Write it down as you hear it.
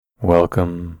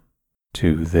Welcome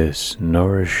to this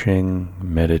nourishing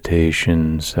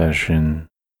meditation session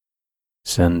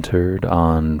centered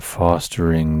on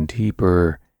fostering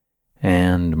deeper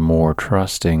and more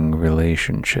trusting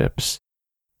relationships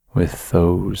with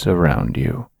those around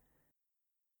you.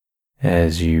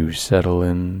 As you settle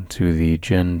into the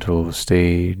gentle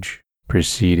stage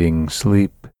preceding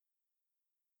sleep,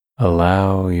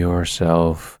 allow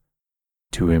yourself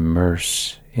to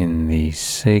immerse in the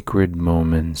sacred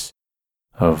moments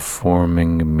of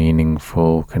forming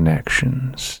meaningful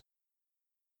connections.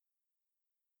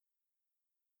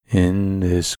 In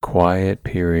this quiet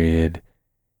period,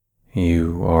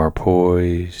 you are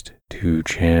poised to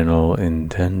channel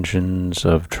intentions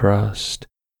of trust,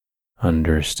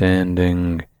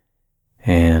 understanding,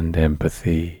 and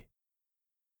empathy,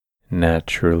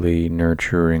 naturally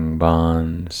nurturing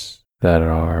bonds that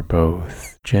are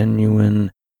both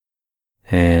genuine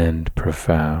and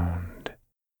profound.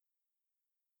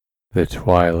 The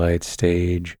twilight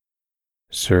stage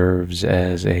serves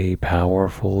as a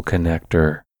powerful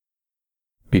connector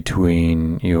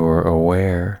between your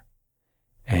aware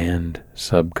and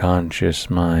subconscious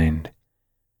mind,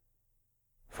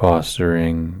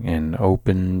 fostering an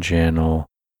open channel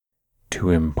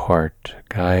to impart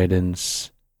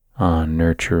guidance on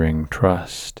nurturing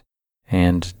trust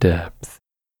and depth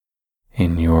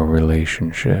in your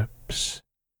relationships.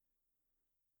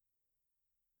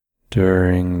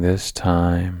 During this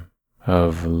time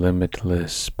of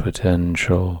limitless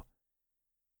potential,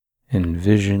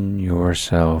 envision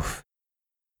yourself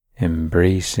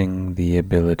embracing the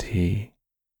ability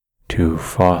to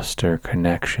foster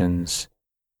connections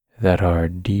that are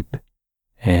deep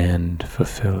and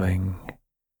fulfilling.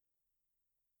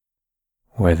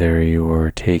 Whether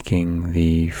you're taking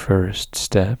the first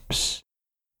steps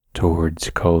towards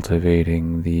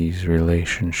cultivating these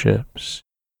relationships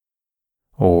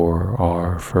or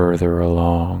are further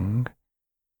along,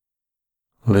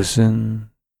 listen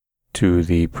to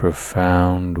the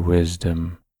profound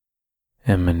wisdom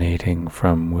emanating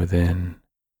from within.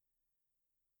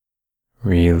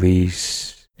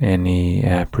 Release any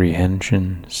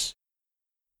apprehensions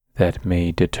that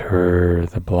may deter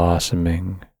the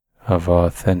blossoming of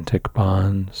authentic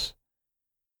bonds,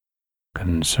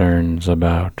 concerns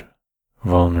about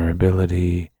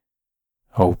vulnerability,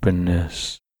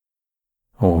 openness,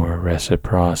 or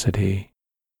reciprocity.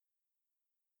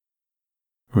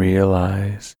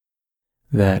 Realize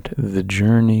that the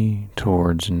journey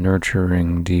towards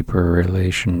nurturing deeper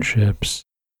relationships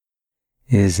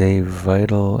is a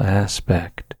vital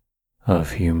aspect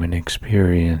of human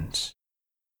experience.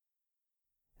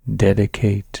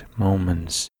 Dedicate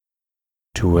moments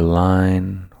to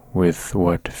align with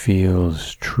what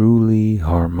feels truly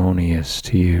harmonious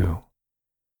to you.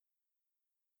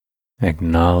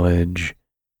 Acknowledge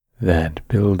that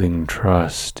building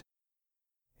trust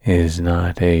is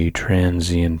not a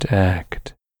transient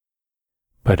act,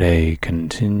 but a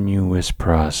continuous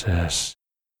process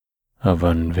of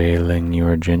unveiling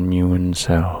your genuine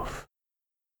self.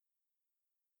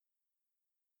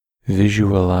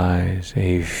 Visualize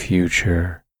a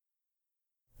future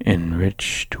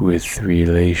enriched with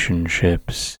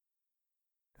relationships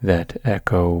that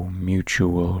echo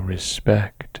mutual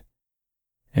respect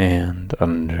and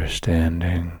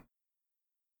understanding.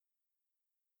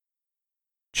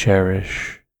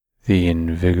 Cherish the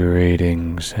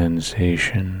invigorating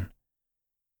sensation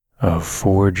of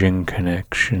forging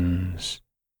connections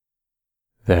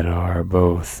that are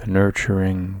both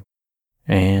nurturing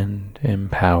and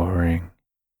empowering.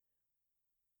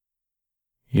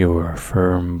 Your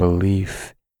firm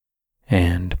belief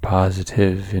and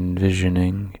positive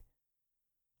envisioning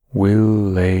will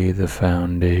lay the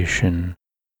foundation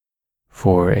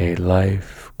for a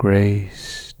life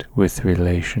graced with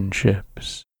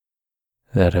relationships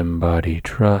that embody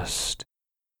trust,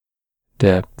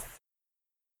 depth,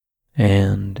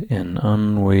 and an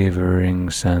unwavering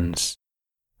sense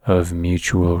of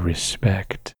mutual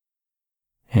respect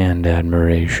and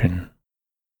admiration.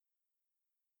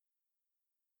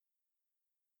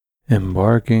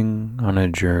 Embarking on a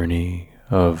journey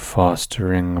of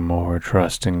fostering more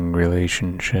trusting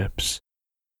relationships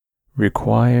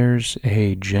requires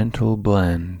a gentle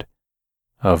blend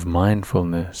of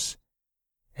mindfulness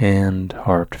and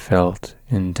heartfelt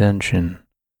intention.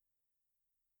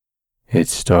 It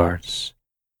starts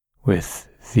with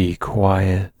the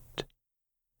quiet,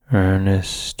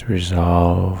 earnest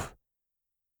resolve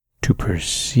to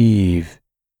perceive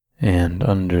and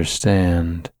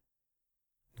understand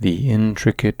the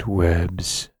intricate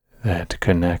webs that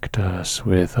connect us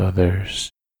with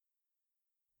others,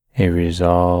 a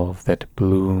resolve that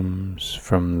blooms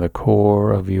from the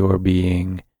core of your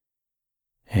being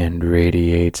and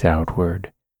radiates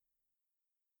outward,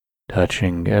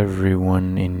 touching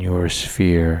everyone in your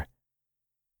sphere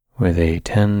with a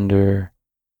tender,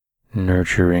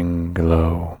 nurturing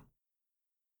glow.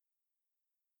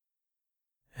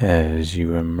 As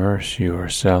you immerse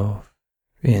yourself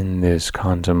in this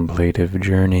contemplative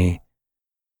journey,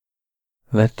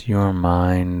 let your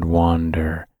mind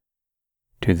wander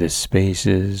to the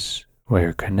spaces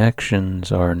where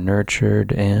connections are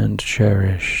nurtured and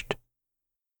cherished,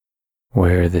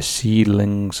 where the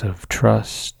seedlings of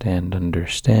trust and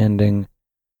understanding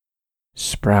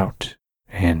sprout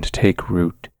and take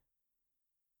root,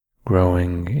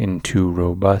 growing into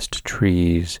robust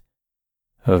trees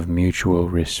of mutual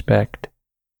respect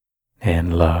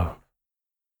and love.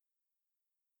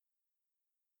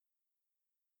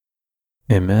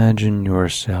 Imagine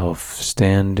yourself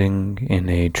standing in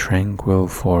a tranquil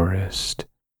forest,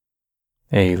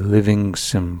 a living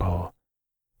symbol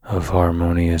of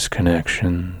harmonious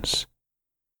connections.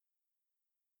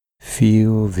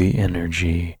 Feel the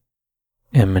energy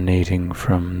emanating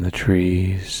from the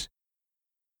trees,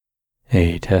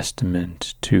 a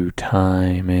testament to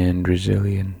time and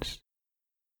resilience,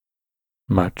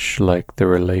 much like the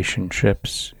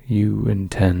relationships you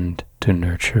intend to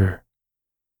nurture.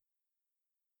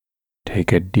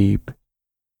 Take a deep,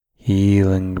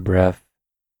 healing breath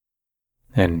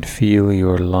and feel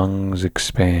your lungs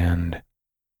expand,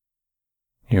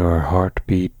 your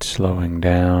heartbeat slowing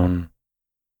down,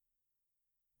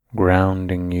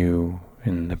 grounding you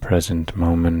in the present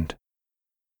moment,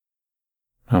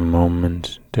 a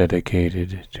moment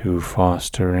dedicated to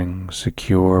fostering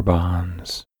secure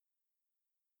bonds.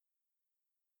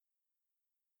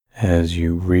 As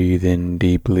you breathe in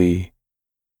deeply,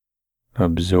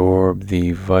 absorb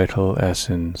the vital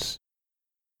essence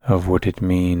of what it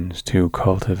means to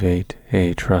cultivate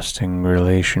a trusting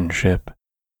relationship,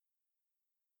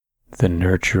 the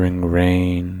nurturing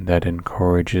rain that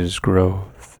encourages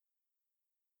growth,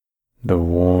 the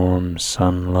warm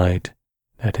sunlight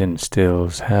that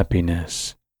instills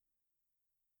happiness,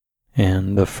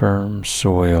 and the firm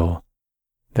soil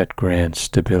that grants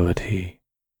stability.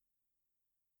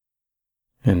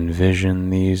 Envision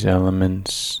these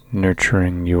elements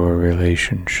nurturing your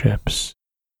relationships,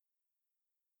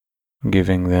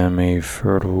 giving them a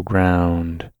fertile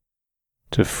ground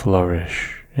to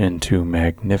flourish into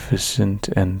magnificent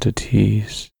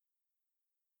entities.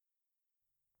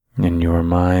 In your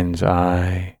mind's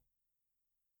eye,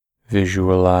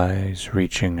 visualize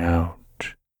reaching out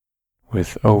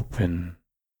with open,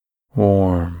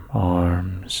 warm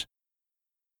arms,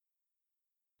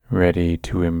 ready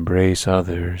to embrace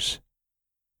others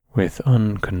with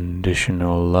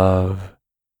unconditional love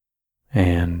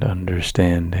and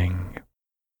understanding.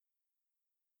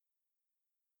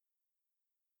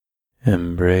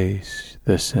 Embrace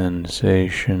the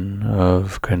sensation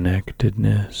of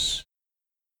connectedness,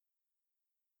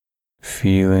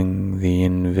 feeling the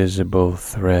invisible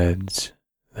threads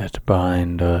that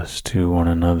bind us to one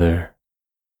another.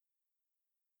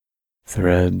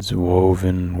 Threads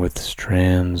woven with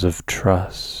strands of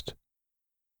trust,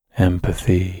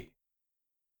 empathy,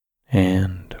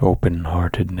 and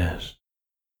open-heartedness.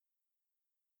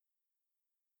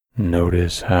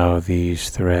 Notice how these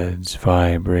threads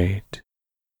vibrate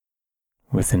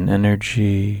with an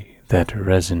energy that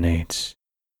resonates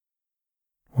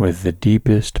with the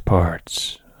deepest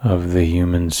parts of the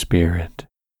human spirit,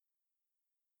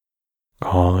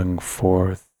 calling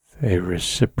forth a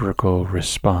reciprocal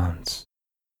response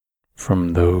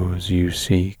from those you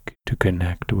seek to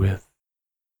connect with.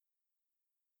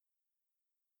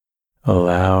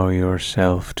 Allow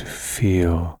yourself to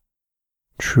feel,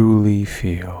 truly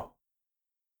feel,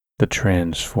 the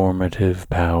transformative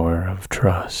power of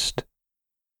trust.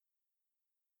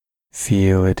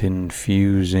 Feel it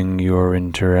infusing your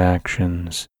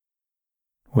interactions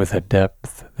with a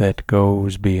depth that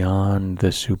goes beyond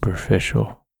the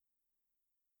superficial.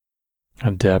 A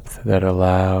depth that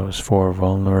allows for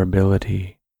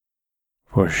vulnerability,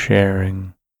 for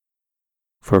sharing,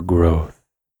 for growth.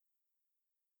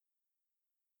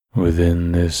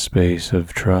 Within this space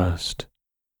of trust,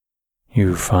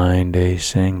 you find a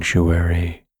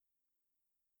sanctuary,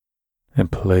 a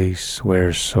place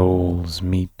where souls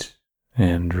meet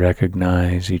and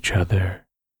recognize each other,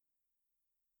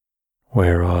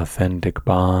 where authentic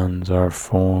bonds are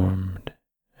formed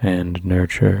and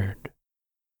nurtured.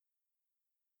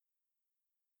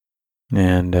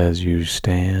 And as you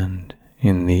stand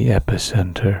in the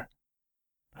epicenter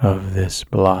of this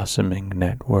blossoming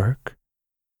network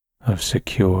of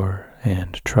secure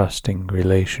and trusting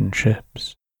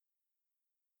relationships.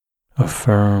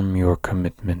 Affirm your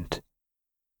commitment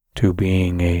to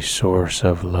being a source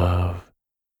of love,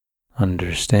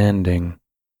 understanding,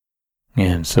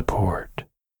 and support.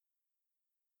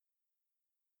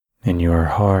 In your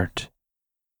heart,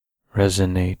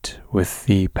 resonate with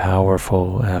the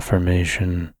powerful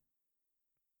affirmation,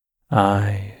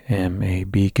 I am a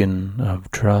beacon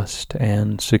of trust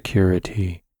and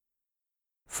security,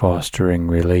 fostering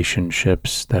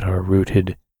relationships that are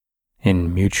rooted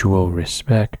in mutual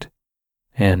respect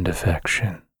and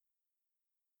affection.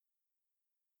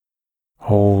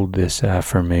 Hold this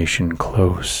affirmation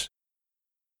close,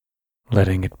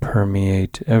 letting it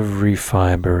permeate every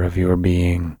fiber of your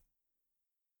being,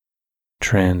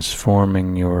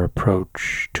 transforming your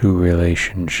approach to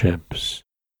relationships,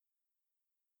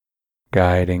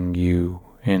 guiding you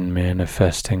in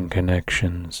manifesting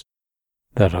connections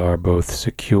that are both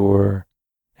secure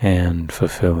and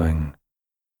fulfilling.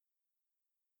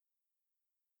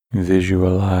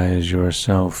 Visualize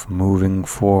yourself moving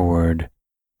forward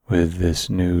with this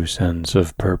new sense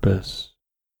of purpose,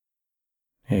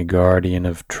 a guardian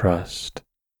of trust,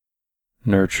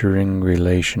 nurturing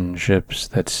relationships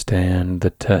that stand the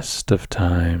test of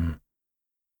time,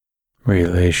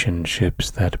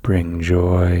 relationships that bring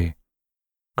joy,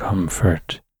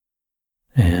 comfort,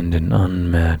 and an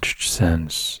unmatched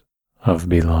sense of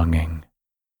belonging.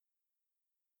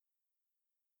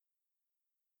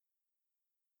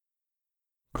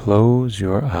 Close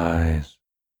your eyes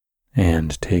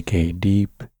and take a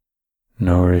deep,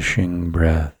 nourishing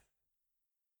breath,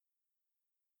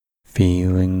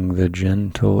 feeling the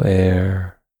gentle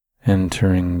air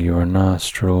entering your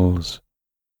nostrils,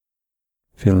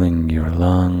 filling your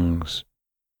lungs,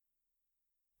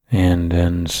 and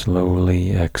then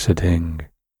slowly exiting,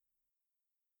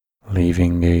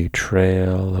 leaving a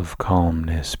trail of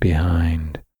calmness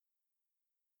behind.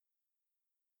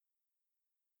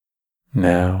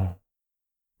 Now,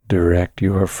 direct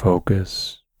your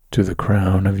focus to the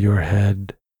crown of your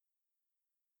head,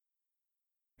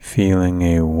 feeling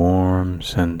a warm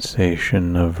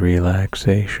sensation of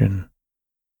relaxation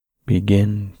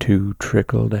begin to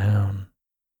trickle down.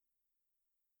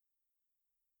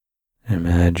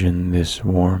 Imagine this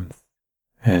warmth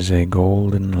as a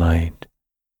golden light,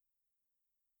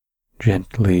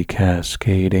 gently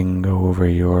cascading over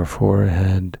your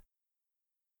forehead,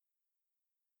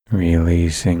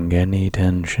 releasing any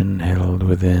tension held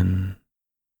within.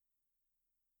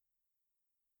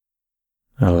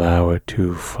 Allow it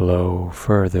to flow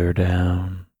further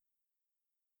down,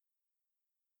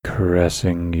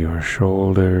 caressing your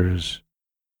shoulders,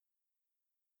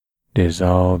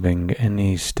 dissolving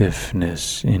any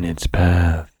stiffness in its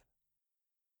path.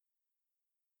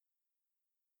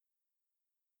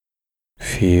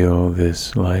 Feel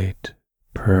this light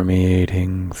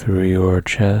permeating through your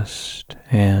chest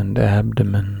and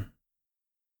abdomen,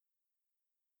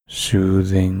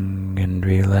 soothing and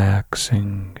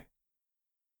relaxing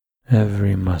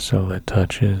every muscle it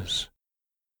touches.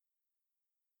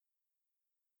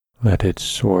 Let it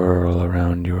swirl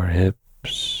around your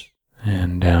hips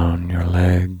and down your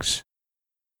legs,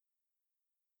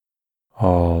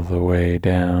 all the way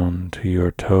down to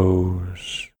your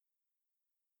toes,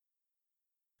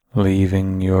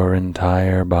 leaving your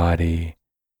entire body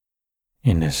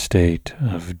in a state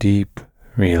of deep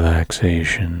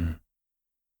relaxation,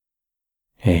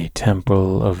 a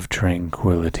temple of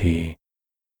tranquility,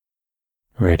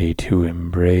 ready to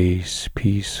embrace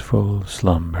peaceful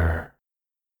slumber.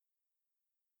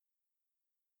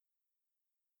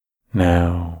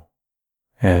 Now,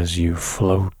 as you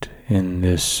float in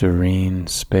this serene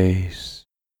space,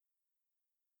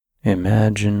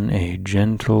 imagine a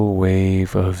gentle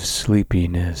wave of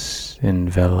sleepiness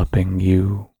enveloping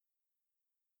you.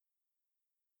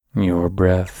 Your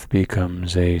breath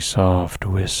becomes a soft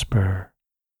whisper,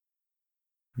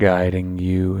 guiding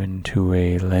you into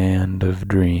a land of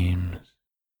dreams.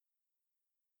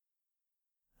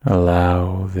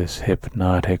 Allow this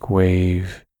hypnotic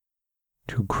wave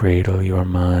to cradle your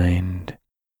mind,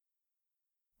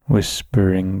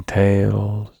 whispering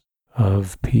tales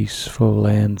of peaceful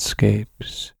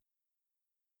landscapes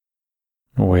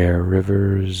where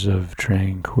rivers of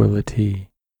tranquility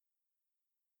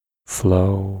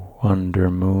flow under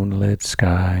moonlit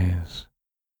skies.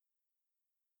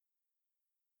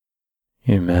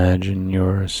 Imagine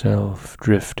yourself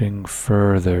drifting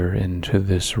further into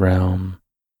this realm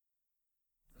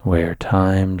where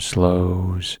time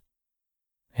slows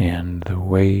and the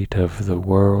weight of the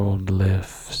world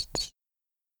lifts.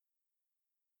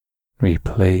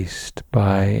 replaced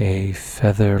by a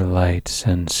feather-light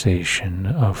sensation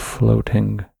of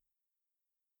floating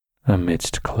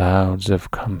amidst clouds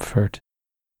of comfort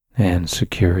and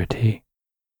security.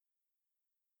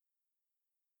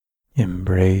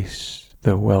 Embrace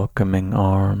the welcoming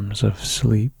arms of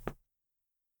sleep,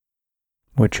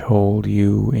 which hold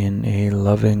you in a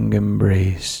loving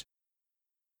embrace,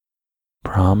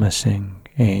 promising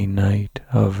a night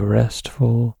of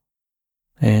restful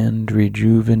and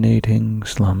rejuvenating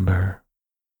slumber.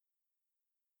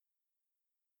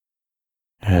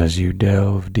 As you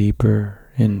delve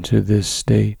deeper into this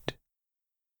state,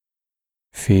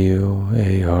 feel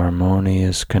a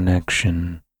harmonious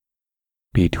connection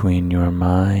between your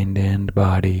mind and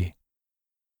body,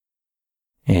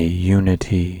 a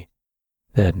unity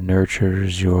that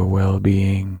nurtures your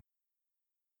well-being,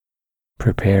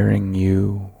 preparing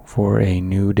you for a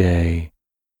new day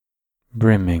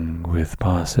brimming with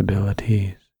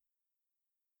possibilities.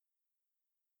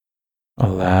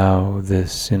 Allow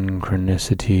this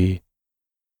synchronicity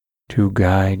to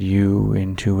guide you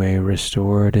into a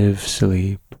restorative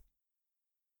sleep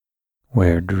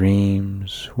where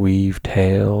dreams weave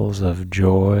tales of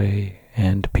joy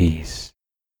and peace.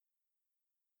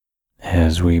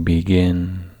 As we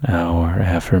begin our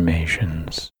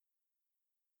affirmations.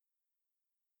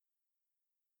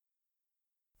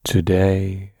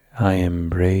 Today, I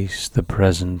embrace the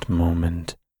present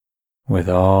moment with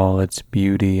all its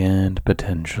beauty and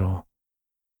potential.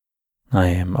 I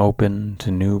am open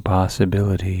to new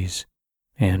possibilities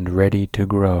and ready to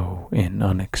grow in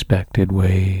unexpected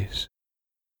ways.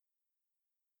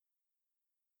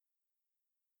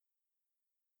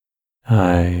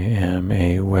 I am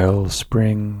a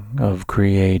wellspring of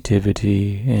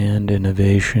creativity and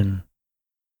innovation,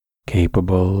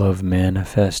 capable of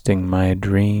manifesting my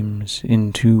dreams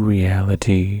into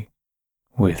reality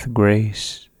with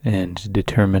grace and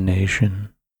determination.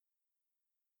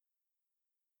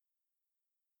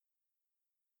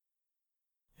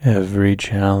 Every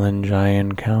challenge I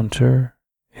encounter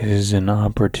is an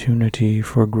opportunity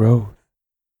for growth.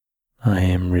 I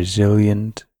am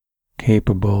resilient,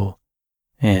 capable,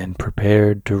 and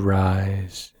prepared to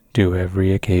rise to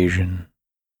every occasion.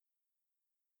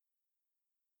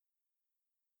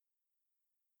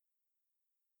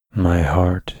 My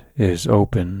heart is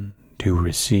open to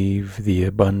receive the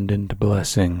abundant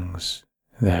blessings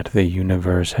that the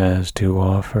universe has to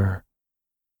offer.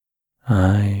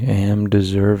 I am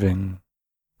deserving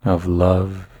of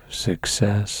love,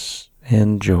 success,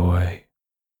 and joy.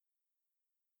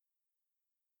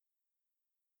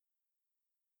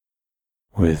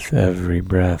 With every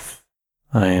breath,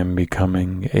 I am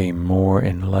becoming a more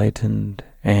enlightened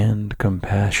and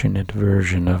compassionate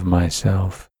version of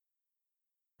myself,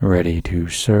 ready to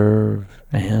serve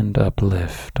and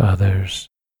uplift others.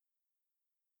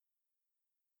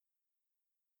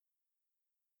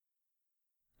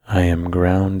 I am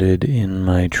grounded in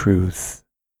my truth,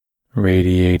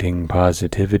 radiating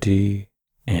positivity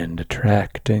and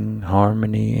attracting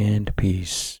harmony and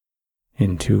peace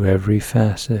into every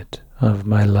facet of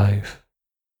my life.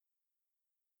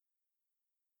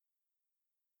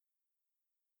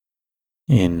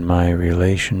 In my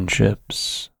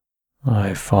relationships,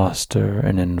 I foster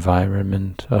an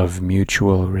environment of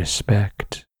mutual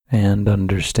respect and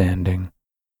understanding,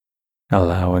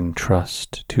 allowing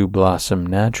trust to blossom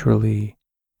naturally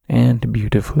and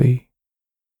beautifully.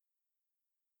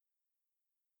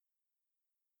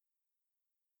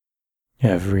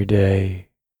 Every day,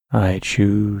 I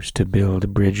choose to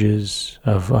build bridges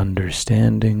of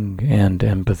understanding and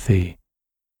empathy,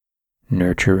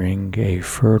 nurturing a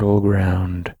fertile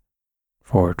ground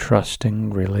for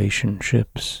trusting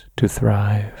relationships to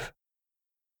thrive.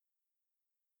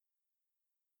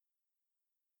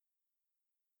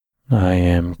 I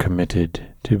am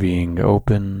committed to being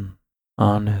open,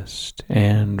 honest,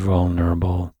 and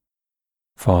vulnerable,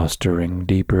 fostering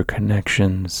deeper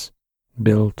connections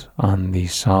built on the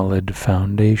solid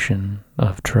foundation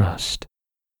of trust.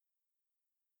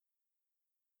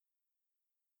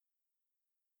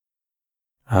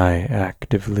 I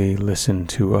actively listen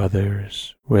to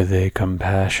others with a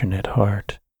compassionate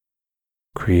heart,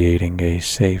 creating a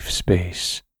safe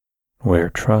space where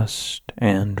trust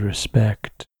and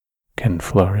respect can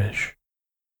flourish.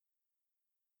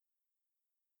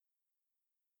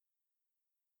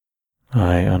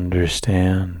 I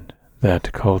understand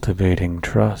that cultivating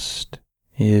trust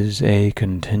is a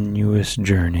continuous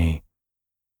journey,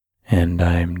 and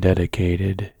I'm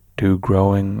dedicated to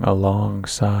growing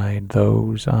alongside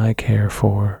those I care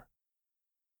for.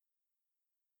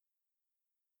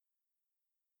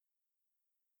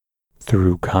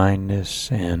 Through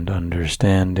kindness and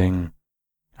understanding,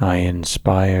 I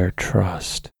inspire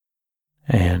trust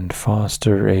and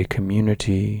foster a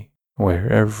community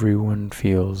where everyone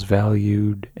feels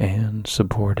valued and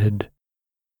supported.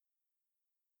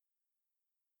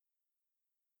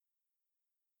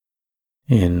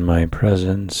 In my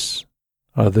presence,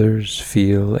 others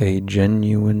feel a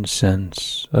genuine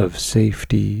sense of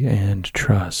safety and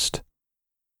trust,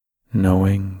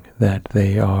 knowing that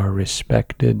they are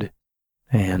respected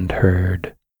and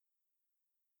heard.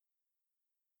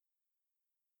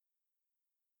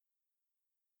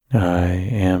 I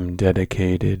am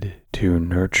dedicated to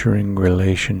nurturing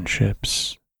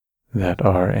relationships that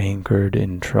are anchored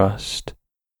in trust,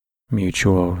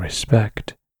 mutual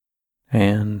respect,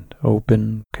 and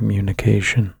open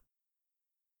communication.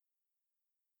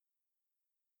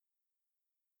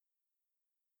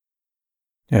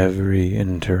 Every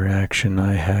interaction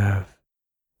I have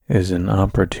is an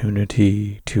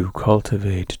opportunity to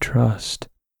cultivate trust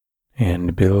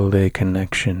and build a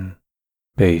connection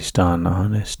based on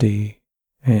honesty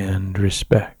and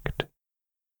respect.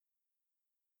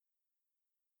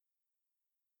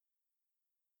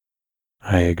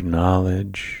 I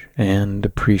acknowledge and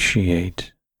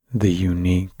appreciate the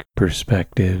unique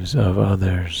perspectives of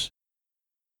others,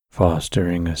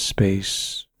 fostering a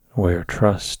space where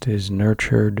trust is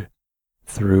nurtured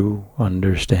through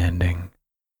understanding.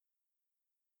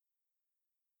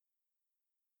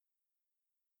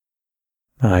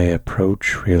 I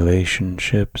approach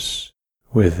relationships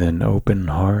with an open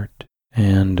heart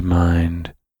and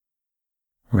mind,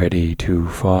 ready to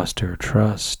foster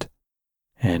trust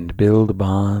and build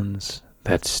bonds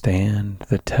that stand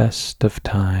the test of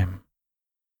time.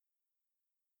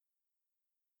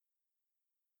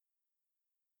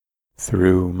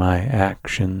 Through my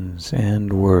actions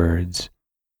and words,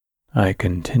 I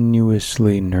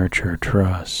continuously nurture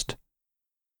trust,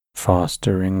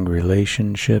 fostering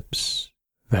relationships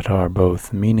that are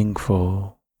both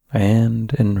meaningful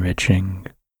and enriching.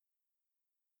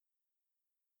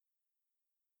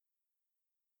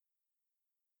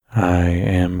 I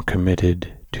am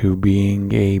committed to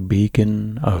being a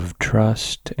beacon of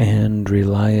trust and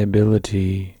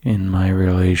reliability in my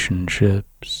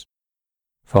relationships,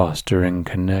 fostering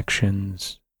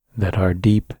connections that are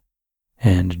deep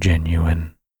and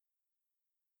genuine.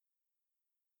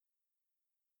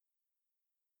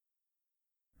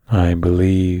 I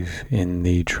believe in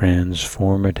the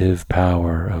transformative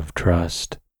power of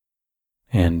trust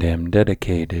and am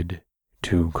dedicated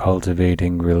to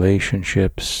cultivating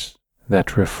relationships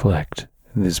that reflect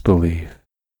this belief.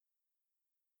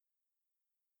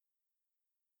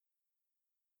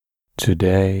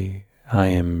 Today, I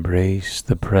embrace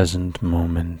the present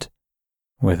moment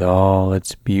with all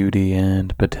its beauty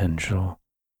and potential.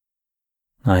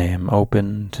 I am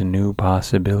open to new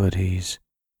possibilities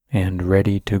and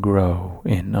ready to grow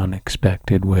in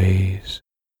unexpected ways.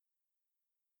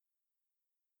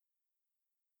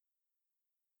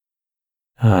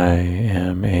 I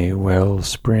am a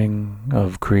wellspring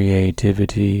of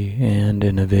creativity and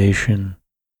innovation,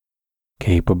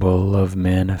 capable of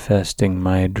manifesting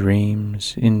my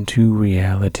dreams into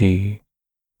reality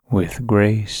with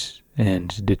grace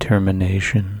and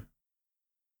determination.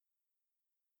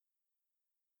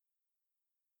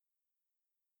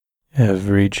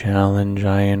 Every challenge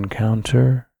I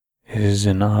encounter is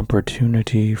an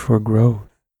opportunity for growth.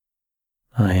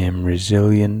 I am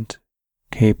resilient,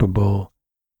 capable,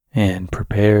 and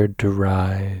prepared to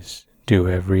rise to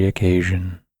every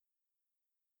occasion.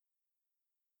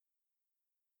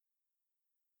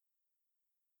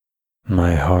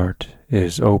 My heart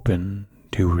is open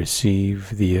to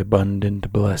receive the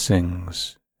abundant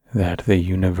blessings that the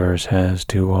universe has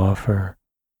to offer.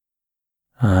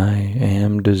 I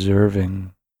am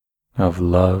deserving of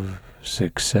love,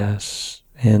 success,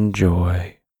 and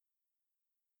joy.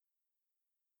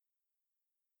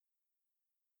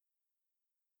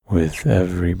 With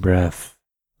every breath,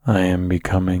 I am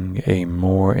becoming a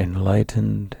more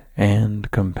enlightened and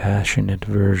compassionate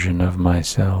version of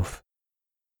myself,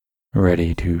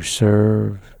 ready to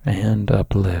serve and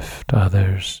uplift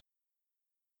others.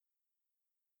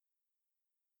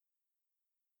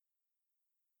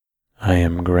 I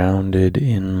am grounded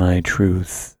in my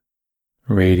truth,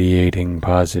 radiating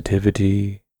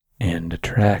positivity and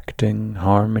attracting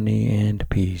harmony and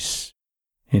peace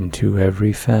into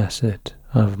every facet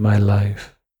of my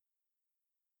life.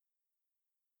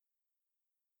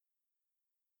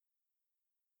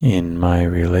 In my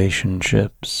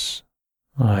relationships,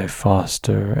 I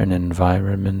foster an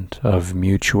environment of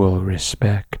mutual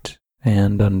respect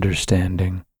and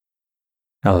understanding,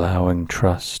 allowing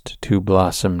trust to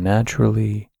blossom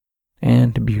naturally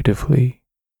and beautifully.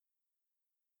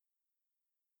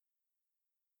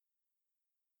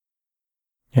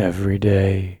 Every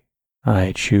day,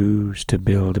 I choose to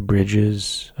build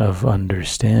bridges of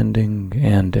understanding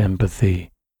and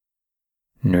empathy,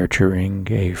 nurturing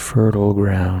a fertile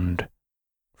ground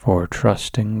for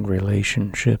trusting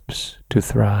relationships to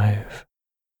thrive.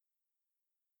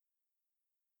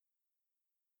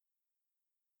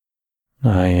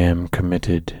 I am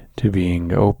committed to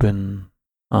being open,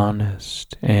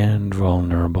 honest, and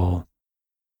vulnerable,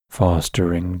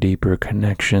 fostering deeper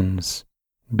connections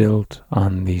built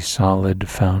on the solid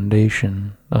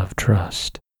foundation of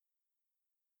trust.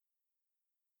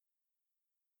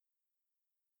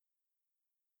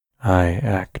 I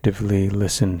actively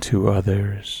listen to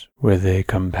others with a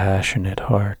compassionate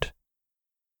heart,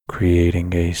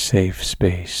 creating a safe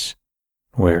space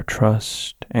where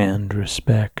trust and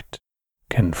respect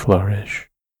can flourish.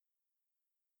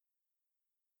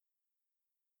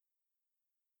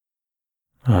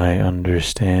 I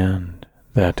understand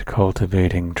that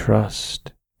cultivating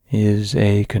trust is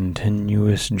a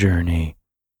continuous journey,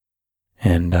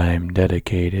 and I'm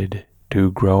dedicated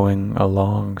to growing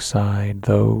alongside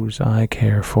those I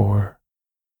care for.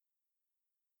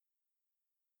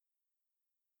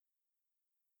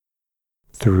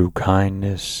 Through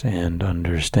kindness and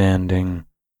understanding,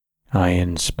 I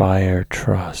inspire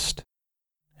trust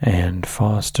and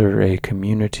foster a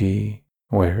community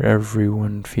where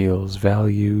everyone feels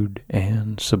valued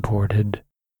and supported.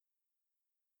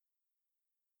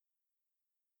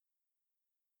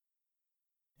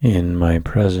 In my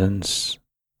presence,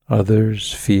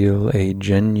 others feel a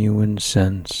genuine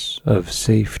sense of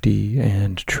safety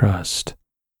and trust,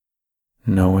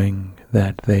 knowing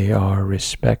that they are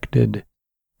respected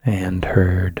and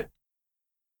heard.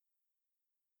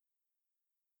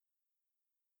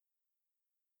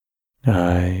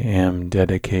 I am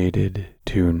dedicated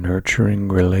to nurturing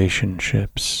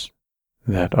relationships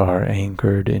that are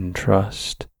anchored in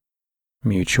trust,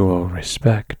 mutual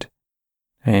respect,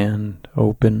 and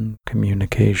open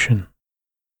communication.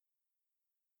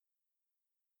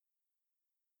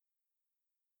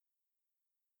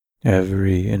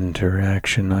 Every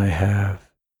interaction I have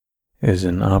is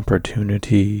an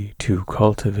opportunity to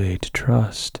cultivate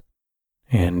trust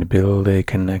and build a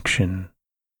connection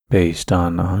based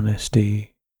on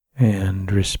honesty and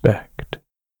respect.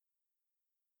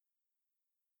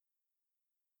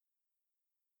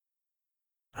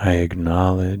 I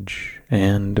acknowledge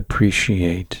and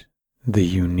appreciate the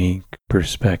unique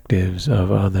perspectives of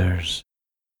others,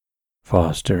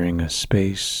 fostering a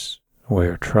space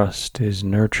where trust is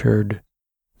nurtured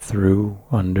through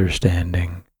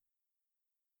understanding.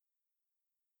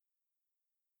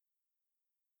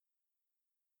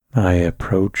 I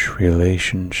approach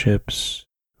relationships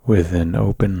with an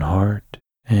open heart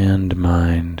and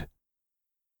mind,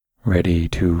 ready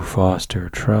to foster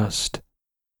trust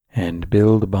and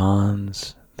build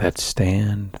bonds that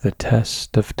stand the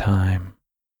test of time.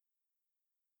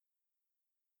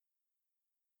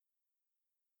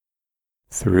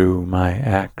 Through my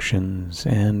actions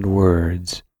and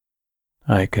words,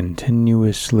 I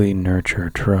continuously nurture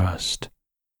trust,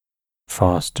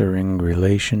 fostering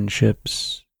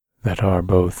relationships that are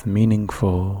both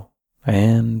meaningful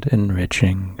and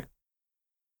enriching.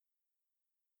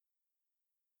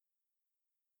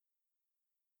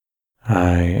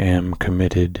 I am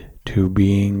committed to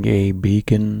being a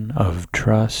beacon of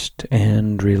trust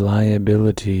and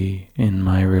reliability in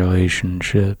my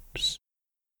relationships,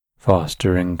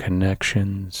 fostering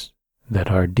connections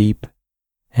that are deep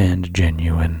and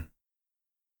genuine.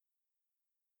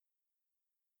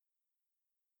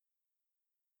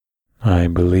 I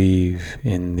believe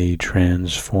in the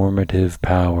transformative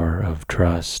power of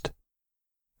trust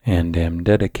and am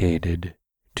dedicated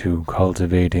to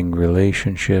cultivating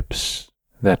relationships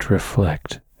that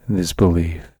reflect this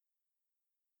belief.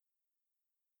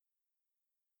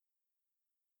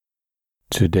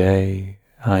 Today,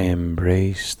 I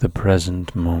embrace the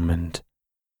present moment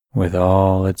with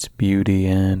all its beauty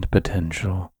and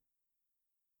potential.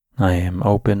 I am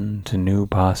open to new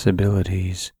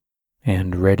possibilities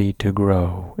and ready to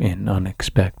grow in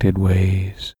unexpected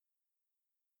ways.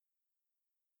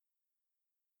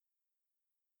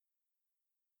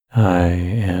 I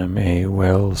am a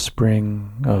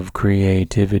wellspring of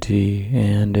creativity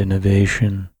and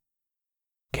innovation,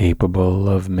 capable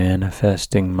of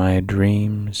manifesting my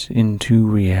dreams into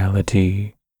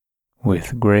reality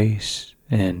with grace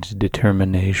and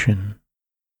determination.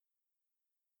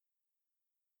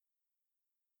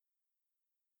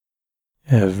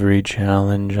 Every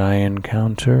challenge I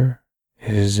encounter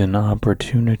is an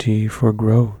opportunity for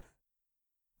growth.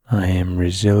 I am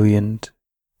resilient,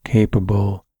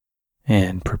 capable,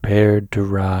 and prepared to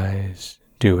rise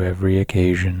to every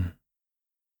occasion.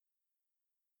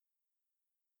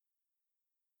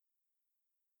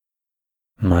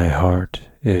 My heart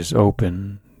is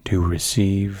open to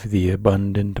receive the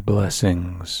abundant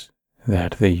blessings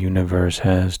that the universe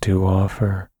has to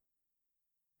offer.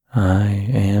 I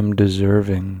am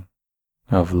deserving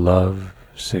of love,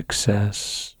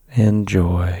 success, and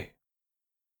joy.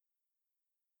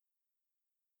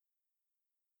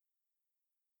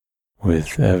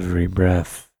 With every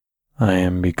breath, I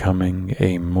am becoming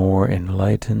a more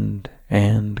enlightened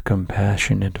and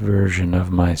compassionate version of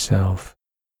myself,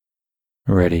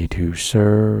 ready to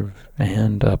serve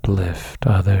and uplift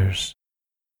others.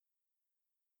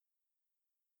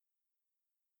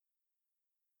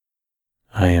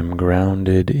 I am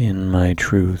grounded in my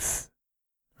truth,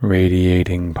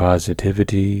 radiating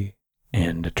positivity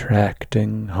and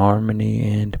attracting harmony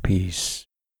and peace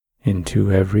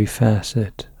into every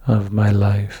facet of my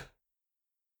life.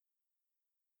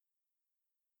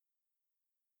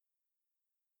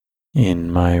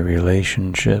 In my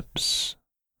relationships,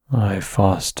 I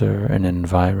foster an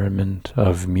environment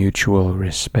of mutual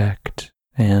respect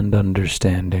and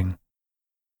understanding,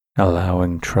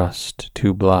 allowing trust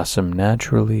to blossom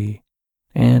naturally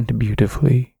and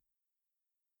beautifully.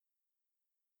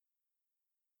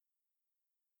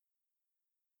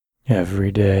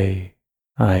 Every day,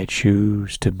 I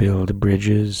choose to build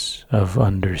bridges of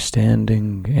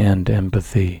understanding and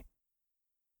empathy,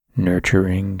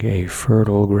 nurturing a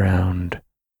fertile ground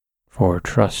for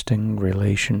trusting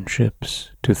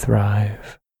relationships to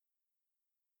thrive.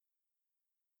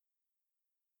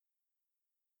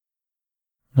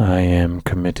 I am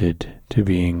committed to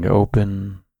being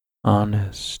open,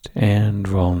 honest, and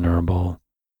vulnerable,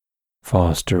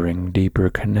 fostering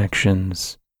deeper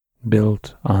connections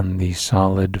built on the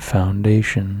solid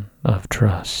foundation of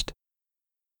trust.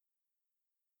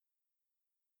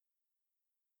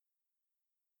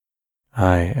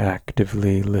 I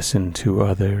actively listen to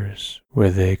others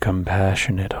with a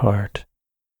compassionate heart,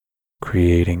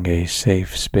 creating a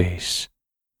safe space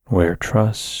where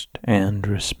trust and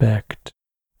respect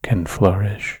can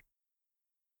flourish.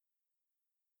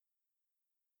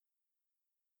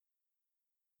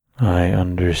 I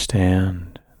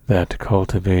understand that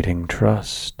cultivating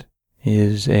trust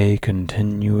is a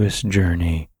continuous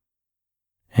journey,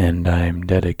 and I'm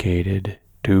dedicated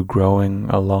to growing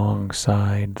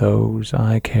alongside those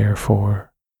I care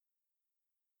for.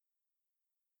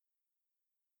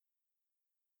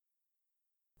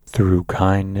 Through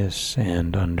kindness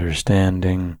and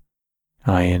understanding,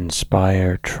 I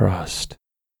inspire trust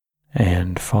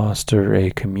and foster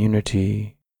a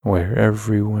community where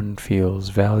everyone feels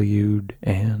valued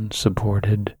and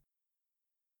supported.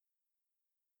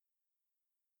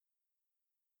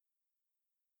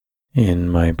 In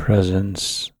my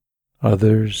presence,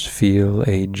 others feel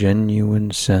a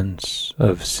genuine sense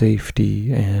of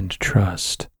safety and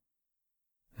trust,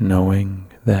 knowing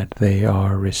that they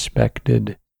are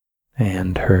respected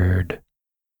and heard.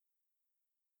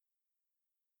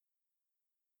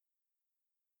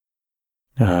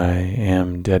 I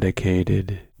am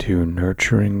dedicated to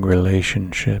nurturing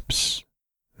relationships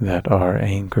that are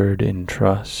anchored in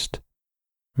trust,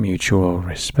 mutual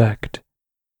respect,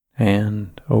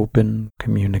 and open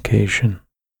communication.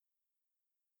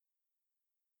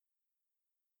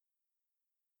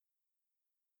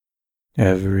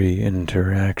 Every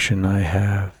interaction I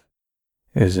have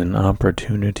is an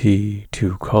opportunity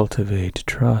to cultivate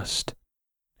trust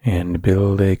and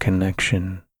build a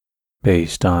connection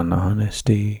based on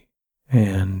honesty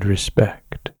and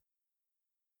respect.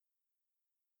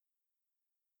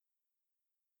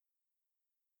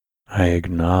 I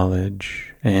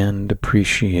acknowledge and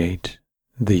appreciate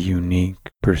the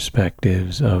unique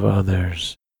perspectives of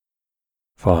others,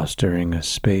 fostering a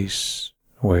space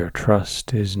where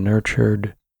trust is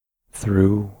nurtured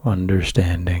through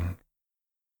understanding.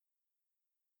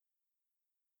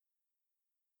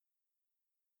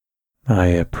 I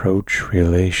approach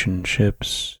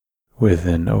relationships with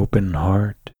an open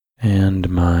heart and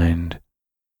mind,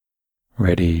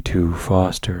 ready to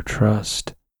foster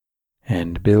trust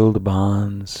and build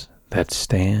bonds that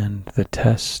stand the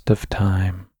test of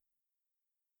time.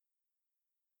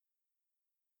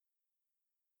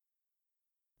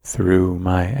 Through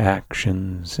my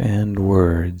actions and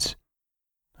words,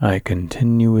 I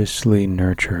continuously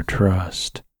nurture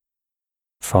trust,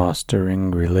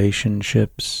 fostering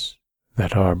relationships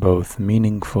that are both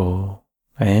meaningful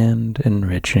and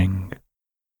enriching.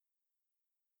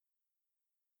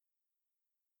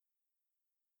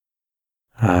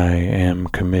 I am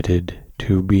committed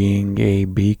to being a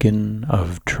beacon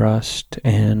of trust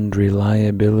and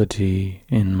reliability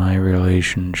in my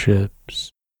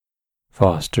relationships,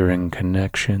 fostering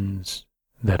connections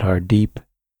that are deep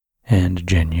and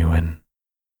genuine.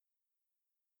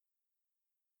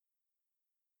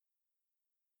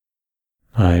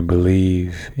 I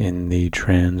believe in the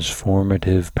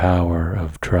transformative power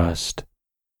of trust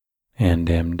and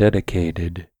am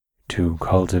dedicated to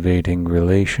cultivating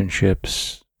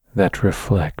relationships that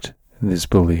reflect this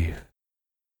belief.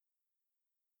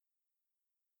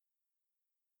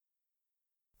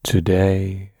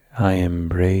 Today, I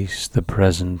embrace the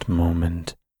present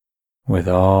moment with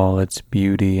all its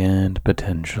beauty and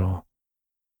potential.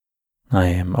 I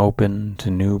am open to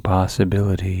new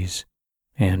possibilities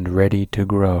and ready to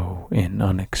grow in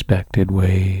unexpected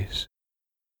ways.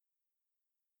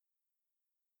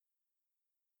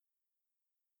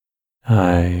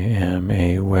 I am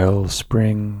a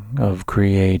wellspring of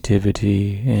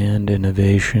creativity and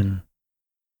innovation,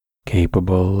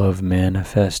 capable of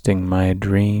manifesting my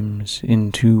dreams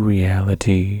into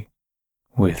reality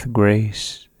with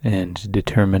grace and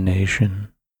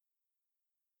determination.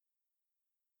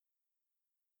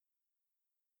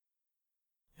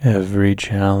 Every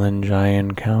challenge I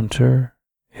encounter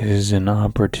is an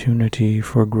opportunity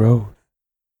for growth.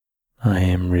 I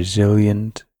am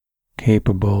resilient,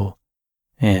 capable,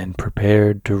 and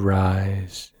prepared to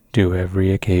rise to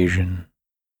every occasion.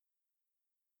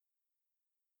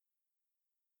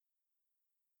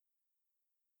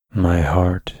 My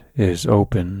heart is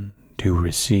open to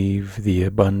receive the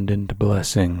abundant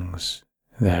blessings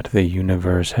that the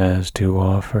universe has to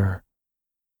offer.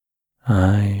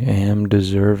 I am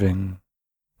deserving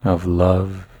of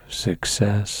love,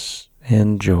 success,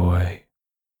 and joy.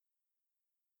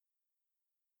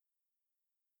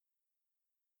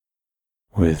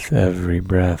 With every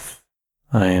breath,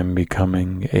 I am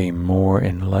becoming a more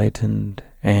enlightened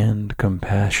and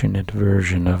compassionate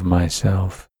version of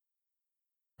myself,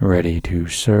 ready to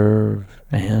serve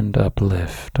and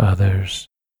uplift others.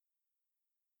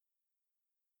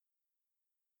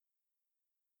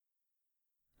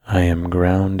 I am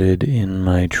grounded in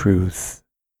my truth,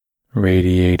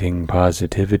 radiating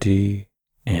positivity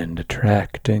and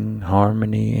attracting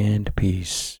harmony and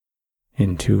peace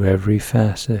into every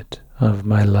facet of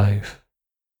my life.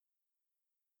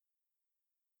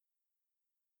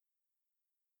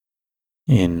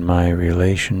 In my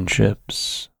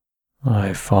relationships,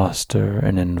 I foster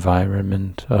an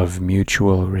environment of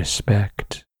mutual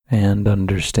respect and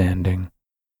understanding,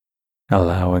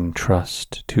 allowing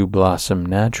trust to blossom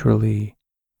naturally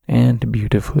and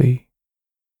beautifully.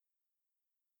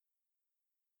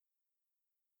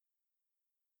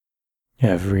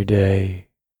 Every day,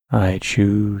 I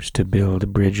choose to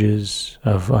build bridges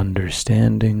of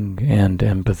understanding and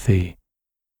empathy,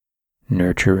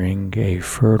 nurturing a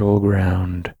fertile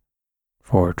ground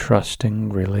for trusting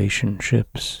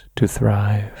relationships to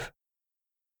thrive.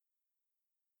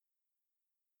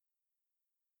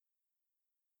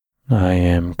 I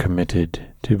am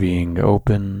committed to being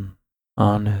open,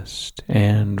 honest,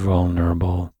 and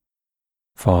vulnerable,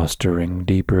 fostering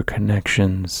deeper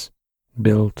connections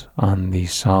built on the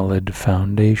solid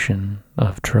foundation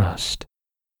of trust.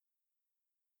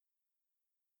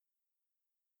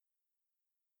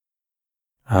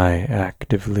 I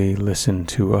actively listen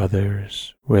to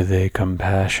others with a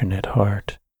compassionate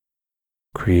heart,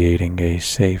 creating a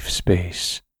safe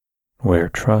space where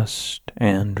trust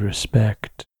and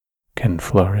respect can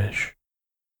flourish.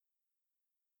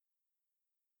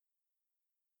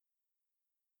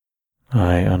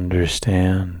 I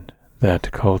understand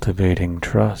that cultivating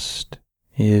trust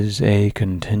is a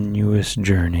continuous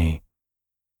journey,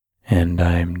 and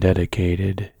I'm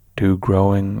dedicated to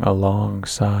growing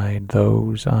alongside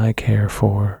those I care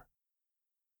for.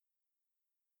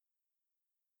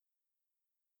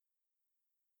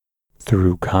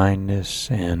 Through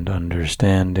kindness and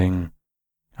understanding,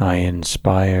 I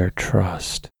inspire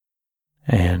trust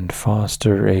and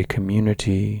foster a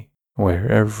community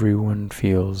where everyone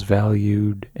feels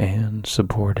valued and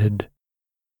supported.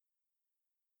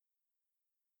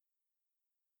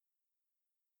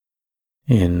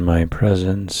 In my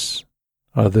presence,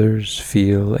 others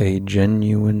feel a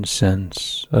genuine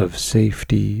sense of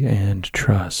safety and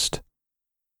trust,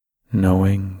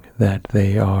 knowing that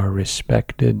they are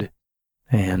respected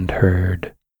and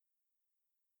heard.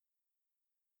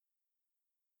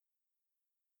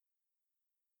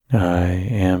 I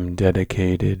am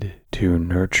dedicated to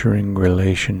nurturing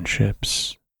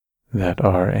relationships that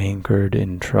are anchored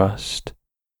in trust,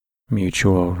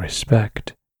 mutual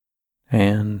respect,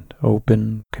 and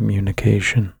open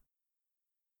communication.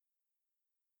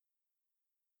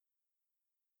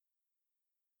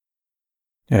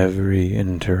 Every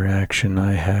interaction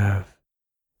I have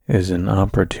is an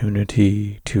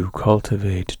opportunity to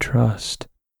cultivate trust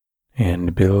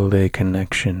and build a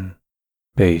connection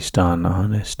based on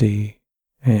honesty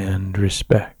and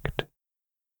respect.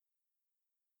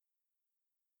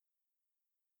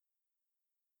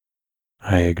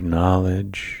 I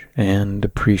acknowledge and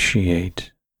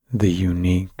appreciate the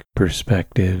unique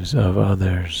perspectives of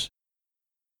others,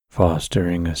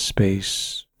 fostering a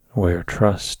space where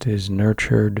trust is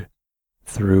nurtured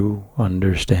through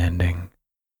understanding.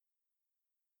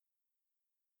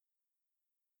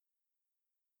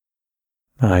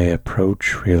 I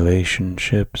approach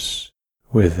relationships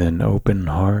with an open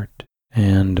heart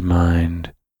and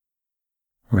mind,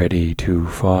 ready to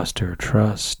foster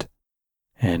trust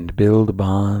and build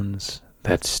bonds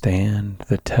that stand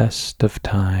the test of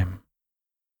time.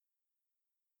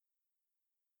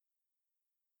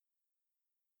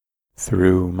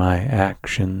 Through my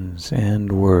actions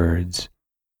and words,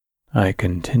 I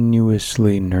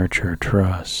continuously nurture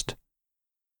trust,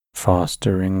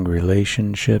 fostering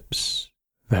relationships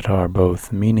that are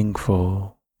both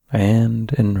meaningful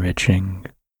and enriching.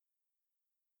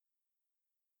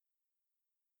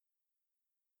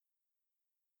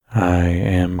 I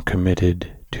am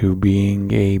committed to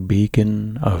being a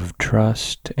beacon of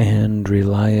trust and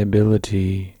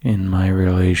reliability in my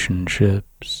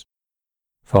relationships,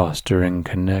 fostering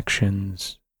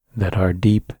connections that are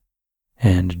deep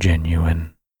and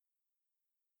genuine.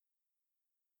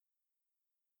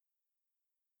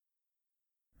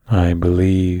 I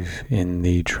believe in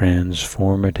the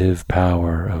transformative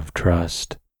power of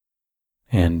trust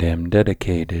and am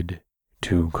dedicated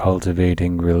to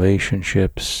cultivating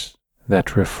relationships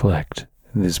that reflect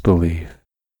this belief.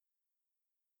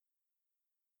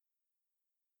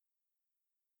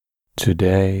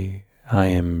 Today, I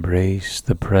embrace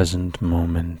the present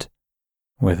moment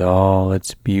with all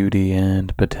its beauty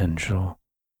and potential.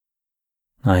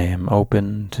 I am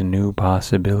open to new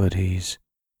possibilities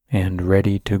and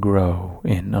ready to grow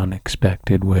in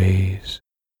unexpected ways.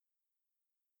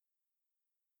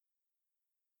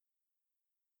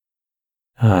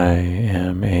 I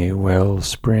am a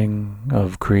wellspring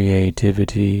of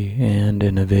creativity and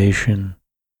innovation,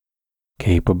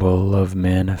 capable of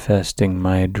manifesting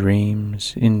my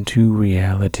dreams into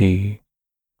reality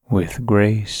with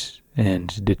grace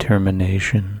and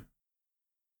determination.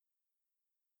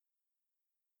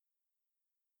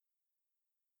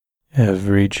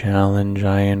 Every challenge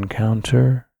I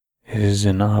encounter is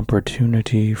an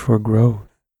opportunity for growth.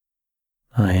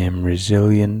 I am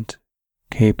resilient,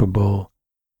 capable,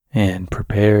 and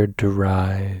prepared to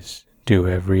rise to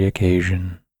every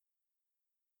occasion.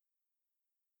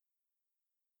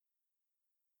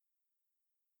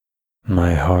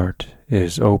 My heart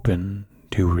is open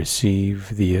to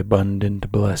receive the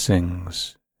abundant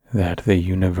blessings that the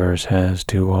universe has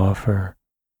to offer.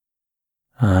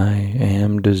 I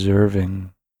am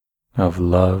deserving of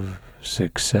love,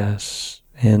 success,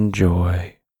 and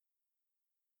joy.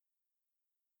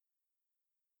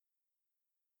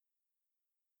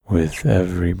 With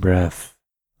every breath,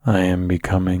 I am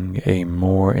becoming a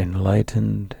more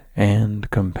enlightened and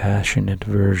compassionate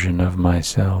version of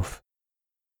myself,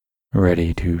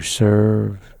 ready to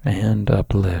serve and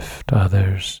uplift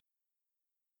others.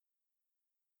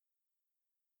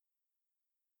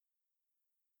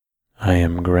 I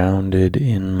am grounded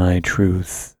in my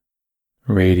truth,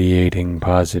 radiating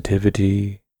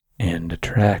positivity and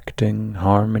attracting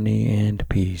harmony and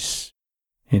peace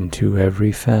into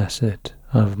every facet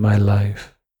of my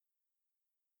life.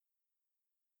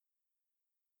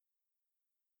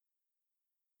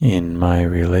 In my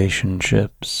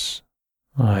relationships,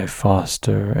 I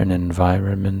foster an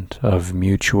environment of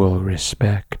mutual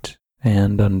respect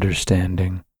and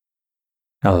understanding,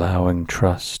 allowing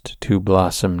trust to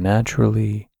blossom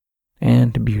naturally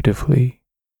and beautifully.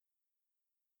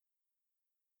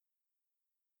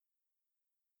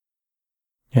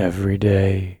 Every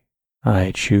day,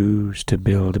 I choose to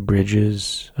build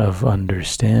bridges of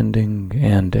understanding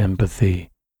and empathy,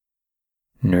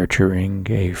 nurturing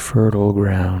a fertile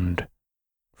ground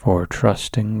for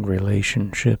trusting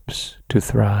relationships to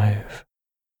thrive.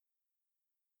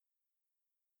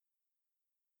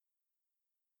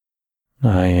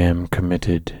 I am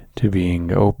committed to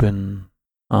being open,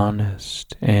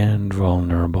 honest, and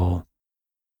vulnerable,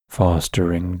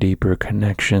 fostering deeper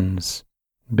connections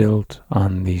built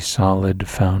on the solid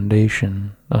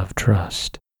foundation of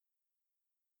trust.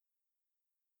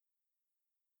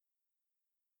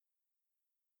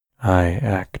 I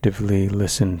actively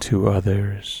listen to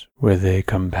others with a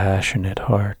compassionate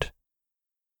heart,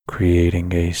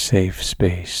 creating a safe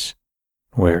space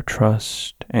where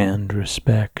trust and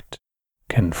respect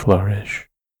can flourish.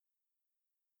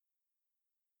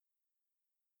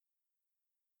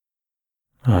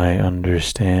 I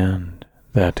understand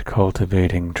that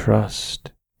cultivating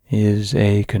trust is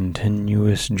a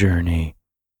continuous journey,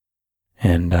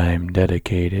 and I am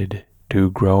dedicated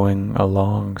to growing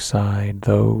alongside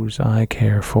those I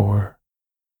care for.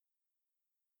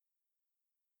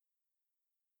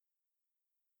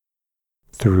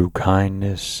 Through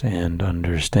kindness and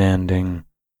understanding,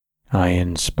 I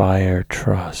inspire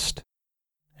trust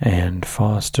and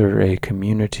foster a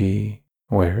community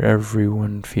where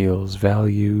everyone feels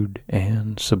valued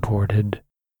and supported.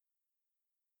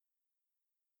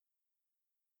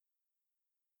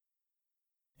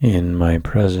 In my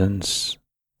presence,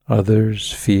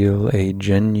 others feel a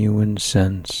genuine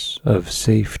sense of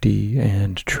safety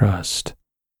and trust,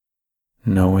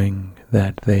 knowing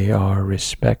that they are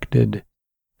respected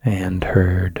and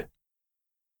heard.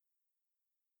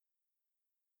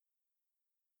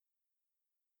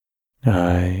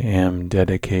 I am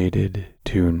dedicated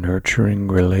to nurturing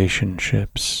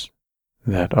relationships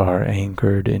that are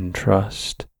anchored in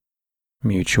trust,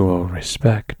 mutual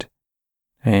respect,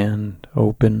 and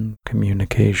open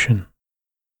communication.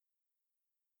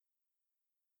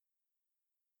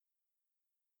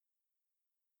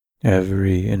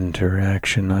 Every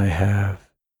interaction I have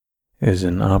is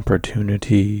an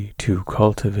opportunity to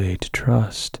cultivate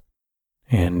trust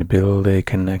and build a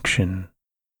connection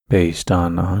based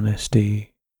on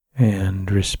honesty and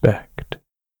respect.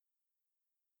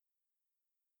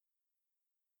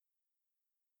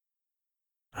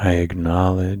 I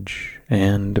acknowledge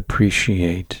and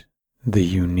appreciate the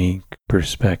unique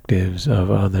perspectives of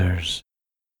others,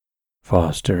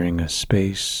 fostering a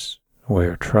space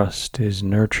where trust is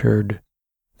nurtured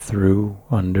through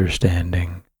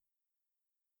understanding.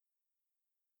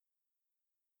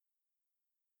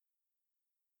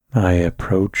 I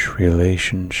approach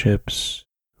relationships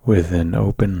with an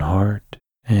open heart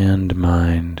and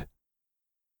mind,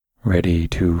 ready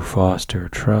to foster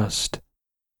trust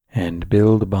and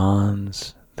build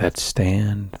bonds that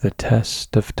stand the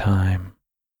test of time.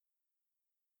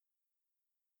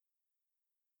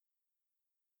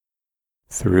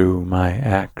 Through my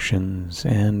actions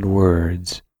and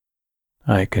words,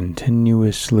 I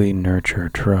continuously nurture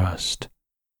trust,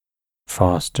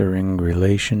 fostering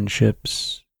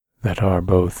relationships that are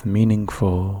both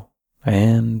meaningful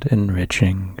and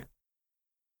enriching.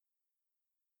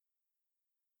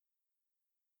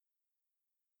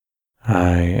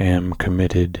 I am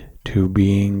committed to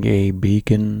being a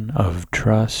beacon of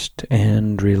trust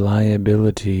and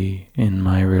reliability in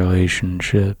my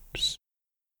relationships,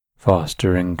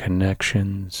 fostering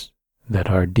connections that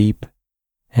are deep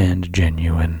and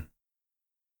genuine.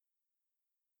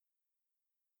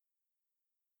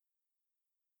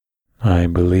 I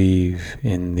believe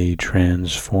in the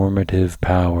transformative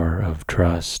power of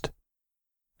trust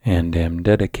and am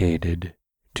dedicated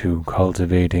to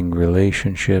cultivating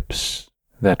relationships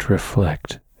that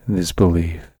reflect this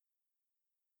belief.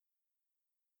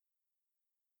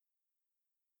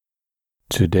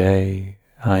 Today,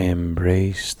 I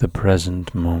embrace the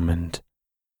present moment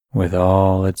with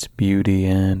all its beauty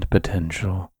and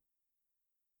potential.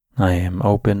 I am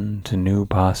open to new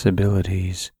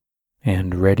possibilities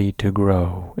and ready to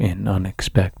grow in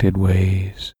unexpected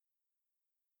ways.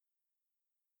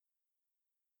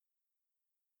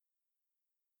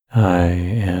 I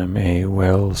am a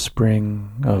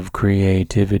wellspring of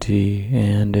creativity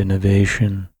and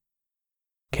innovation,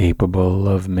 capable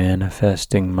of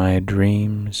manifesting my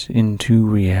dreams into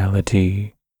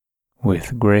reality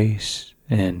with grace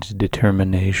and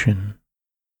determination.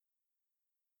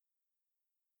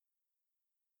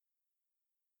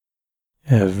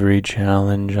 Every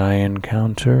challenge I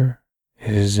encounter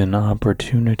is an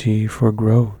opportunity for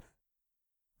growth.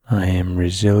 I am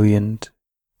resilient,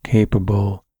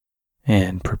 capable,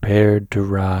 and prepared to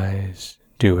rise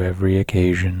to every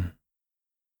occasion.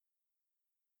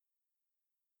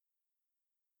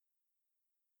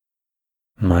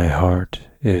 My heart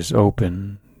is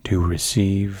open to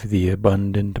receive the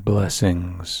abundant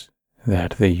blessings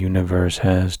that the universe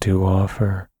has to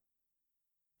offer.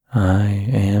 I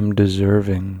am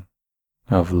deserving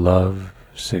of love,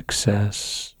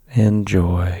 success, and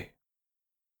joy.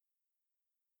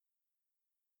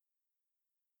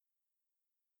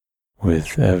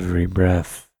 With every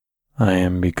breath, I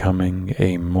am becoming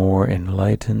a more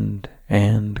enlightened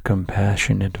and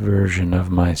compassionate version of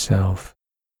myself,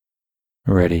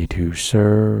 ready to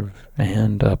serve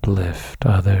and uplift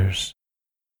others.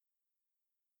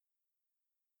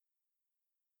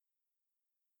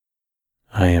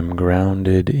 I am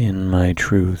grounded in my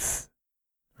truth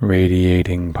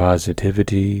radiating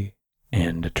positivity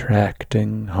and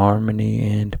attracting harmony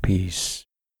and peace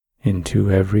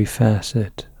into every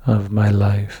facet of my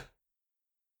life.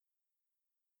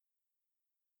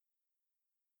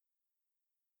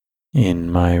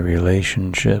 In my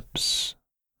relationships,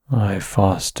 I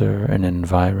foster an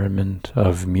environment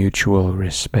of mutual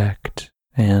respect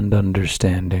and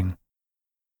understanding,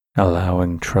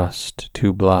 allowing trust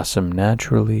to blossom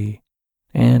naturally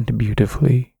and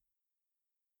beautifully.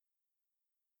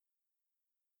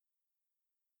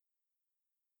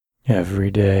 Every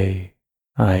day,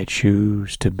 I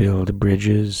choose to build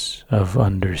bridges of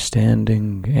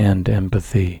understanding and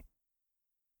empathy,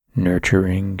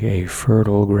 nurturing a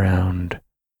fertile ground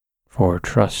for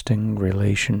trusting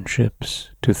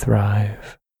relationships to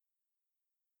thrive.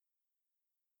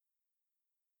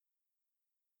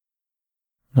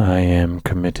 I am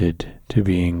committed to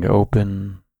being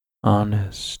open,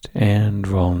 honest, and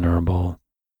vulnerable,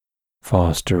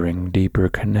 fostering deeper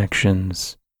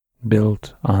connections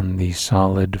built on the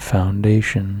solid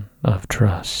foundation of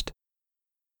trust.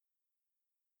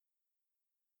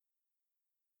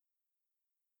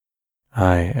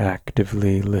 I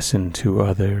actively listen to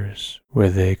others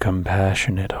with a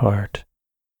compassionate heart,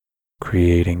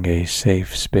 creating a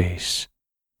safe space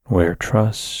where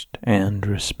trust and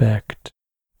respect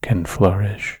can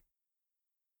flourish.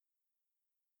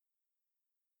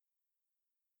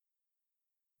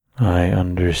 I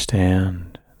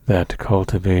understand that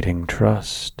cultivating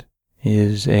trust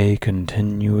is a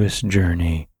continuous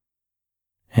journey,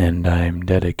 and I'm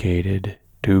dedicated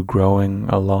to growing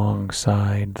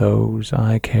alongside those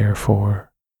I care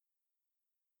for.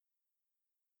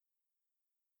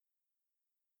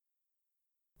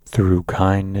 Through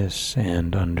kindness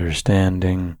and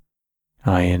understanding,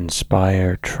 I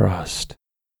inspire trust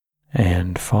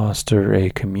and foster a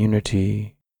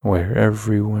community where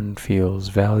everyone feels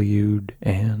valued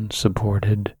and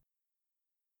supported.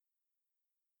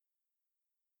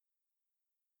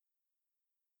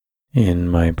 In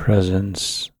my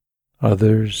presence,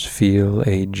 others feel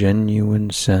a genuine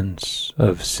sense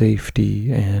of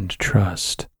safety and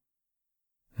trust,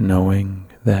 knowing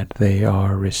that they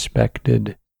are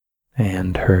respected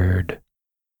and heard.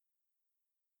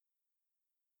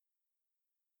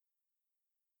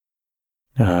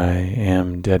 I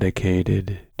am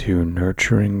dedicated to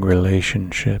nurturing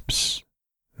relationships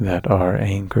that are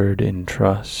anchored in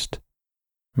trust,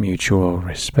 mutual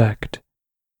respect,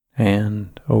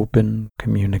 and open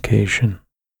communication.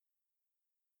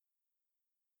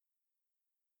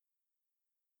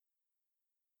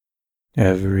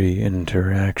 Every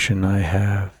interaction I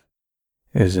have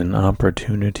is an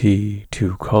opportunity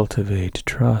to cultivate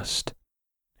trust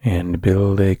and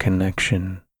build a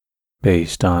connection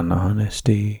based on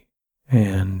honesty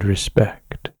and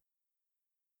respect.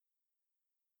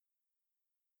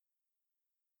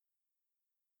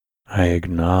 I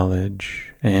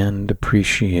acknowledge and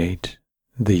appreciate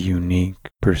the unique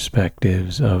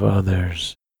perspectives of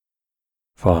others,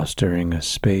 fostering a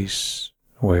space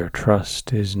where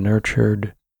trust is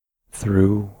nurtured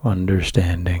through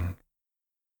understanding.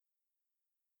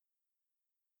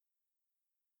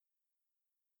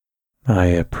 I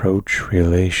approach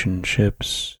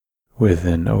relationships with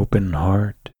an open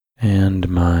heart and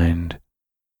mind,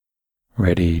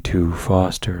 ready to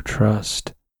foster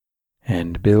trust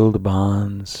and build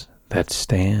bonds that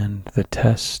stand the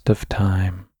test of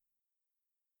time.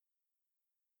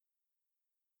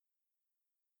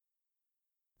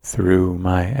 Through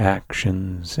my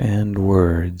actions and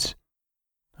words,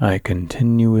 I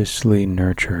continuously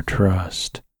nurture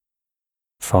trust,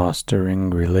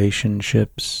 fostering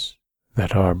relationships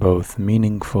that are both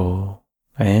meaningful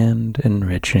and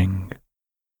enriching.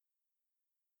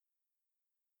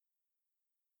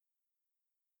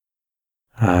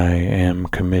 I am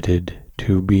committed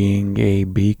to being a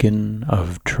beacon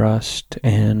of trust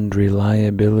and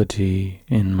reliability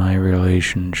in my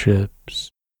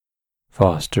relationships,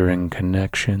 fostering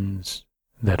connections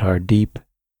that are deep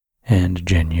and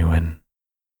genuine.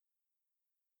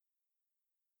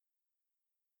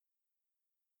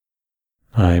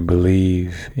 I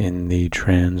believe in the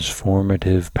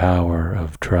transformative power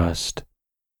of trust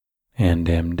and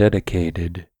am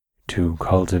dedicated to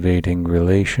cultivating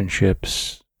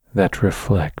relationships that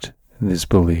reflect this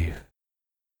belief.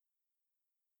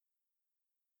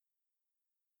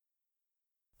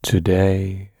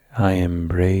 Today, I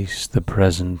embrace the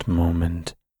present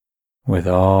moment with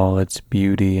all its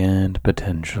beauty and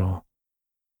potential.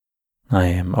 I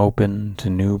am open to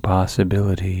new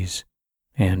possibilities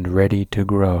and ready to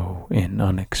grow in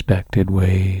unexpected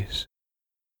ways.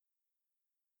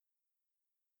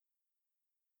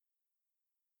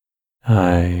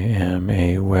 I am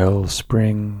a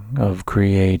wellspring of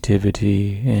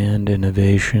creativity and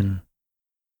innovation,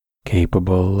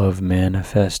 capable of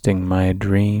manifesting my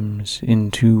dreams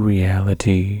into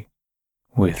reality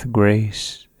with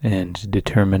grace and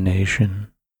determination.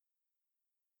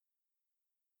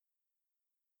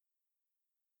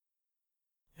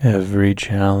 Every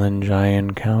challenge I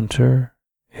encounter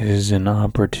is an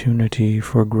opportunity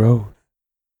for growth.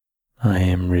 I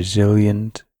am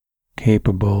resilient,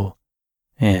 capable,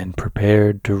 and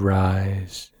prepared to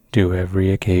rise to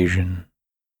every occasion.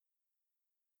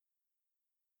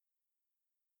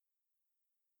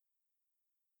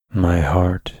 My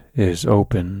heart is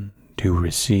open to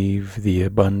receive the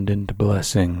abundant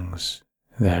blessings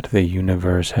that the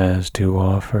universe has to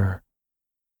offer.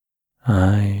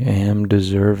 I am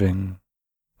deserving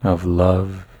of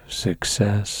love,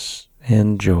 success,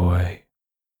 and joy.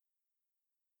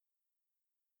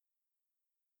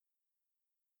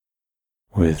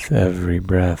 With every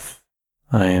breath,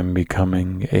 I am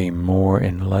becoming a more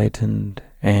enlightened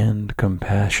and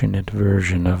compassionate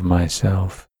version of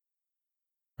myself,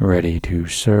 ready to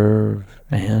serve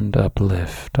and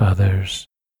uplift others.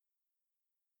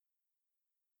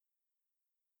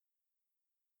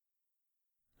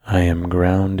 I am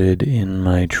grounded in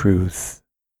my truth,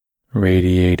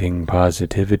 radiating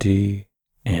positivity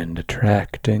and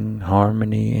attracting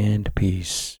harmony and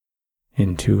peace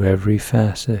into every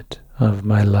facet of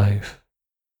my life.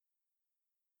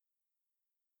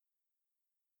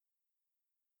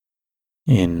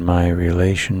 In my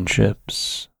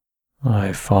relationships,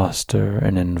 I foster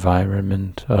an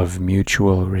environment of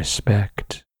mutual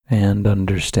respect and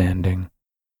understanding,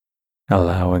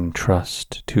 allowing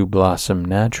trust to blossom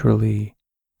naturally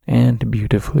and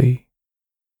beautifully.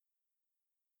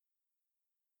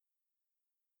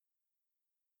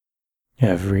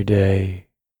 Every day,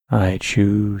 I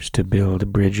choose to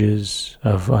build bridges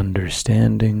of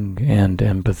understanding and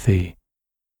empathy,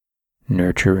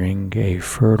 nurturing a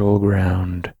fertile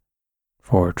ground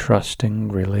for trusting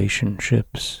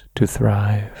relationships to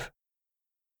thrive.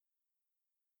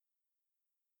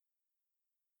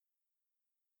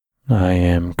 I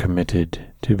am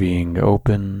committed to being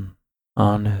open,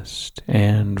 honest,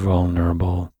 and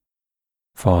vulnerable,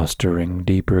 fostering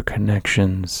deeper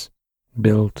connections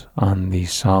built on the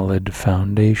solid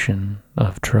foundation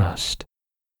of trust.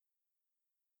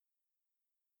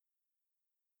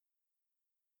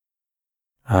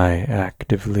 I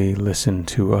actively listen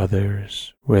to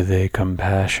others with a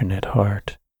compassionate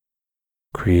heart,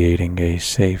 creating a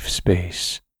safe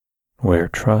space where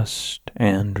trust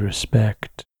and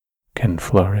respect can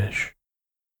flourish.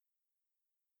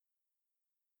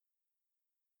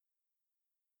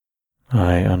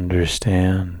 I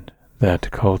understand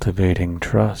that cultivating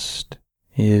trust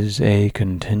is a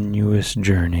continuous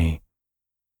journey,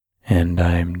 and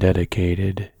I'm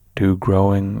dedicated to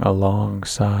growing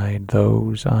alongside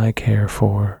those I care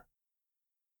for.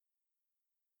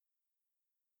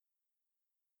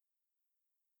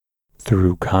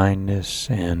 Through kindness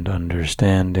and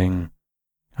understanding,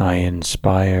 I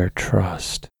inspire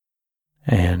trust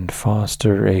and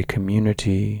foster a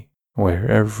community where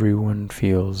everyone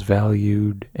feels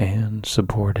valued and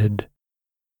supported.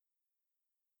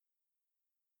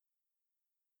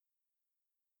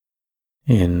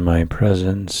 In my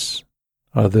presence,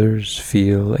 others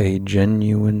feel a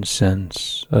genuine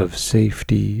sense of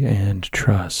safety and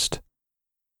trust,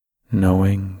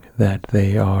 knowing that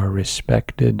they are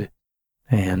respected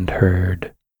and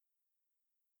heard.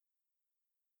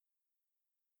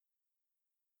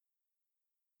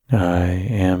 I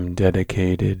am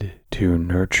dedicated to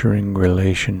nurturing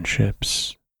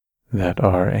relationships that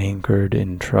are anchored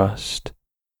in trust,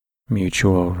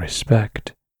 mutual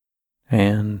respect,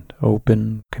 and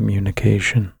open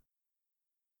communication.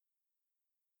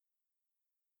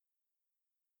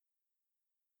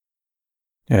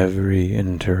 Every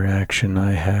interaction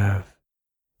I have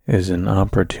is an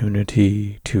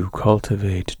opportunity to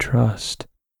cultivate trust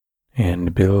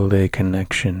and build a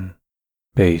connection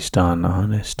based on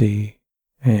honesty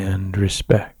and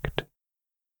respect.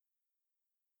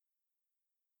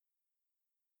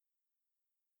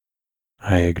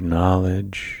 I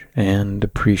acknowledge and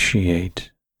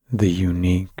appreciate the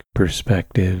unique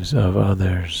perspectives of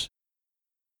others,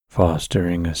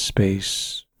 fostering a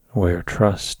space where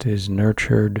trust is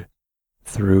nurtured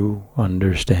through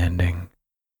understanding.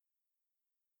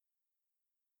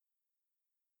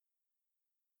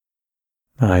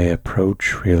 I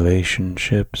approach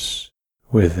relationships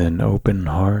with an open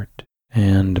heart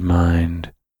and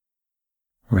mind,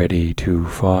 ready to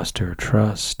foster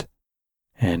trust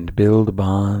and build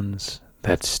bonds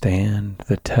that stand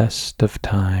the test of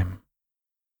time.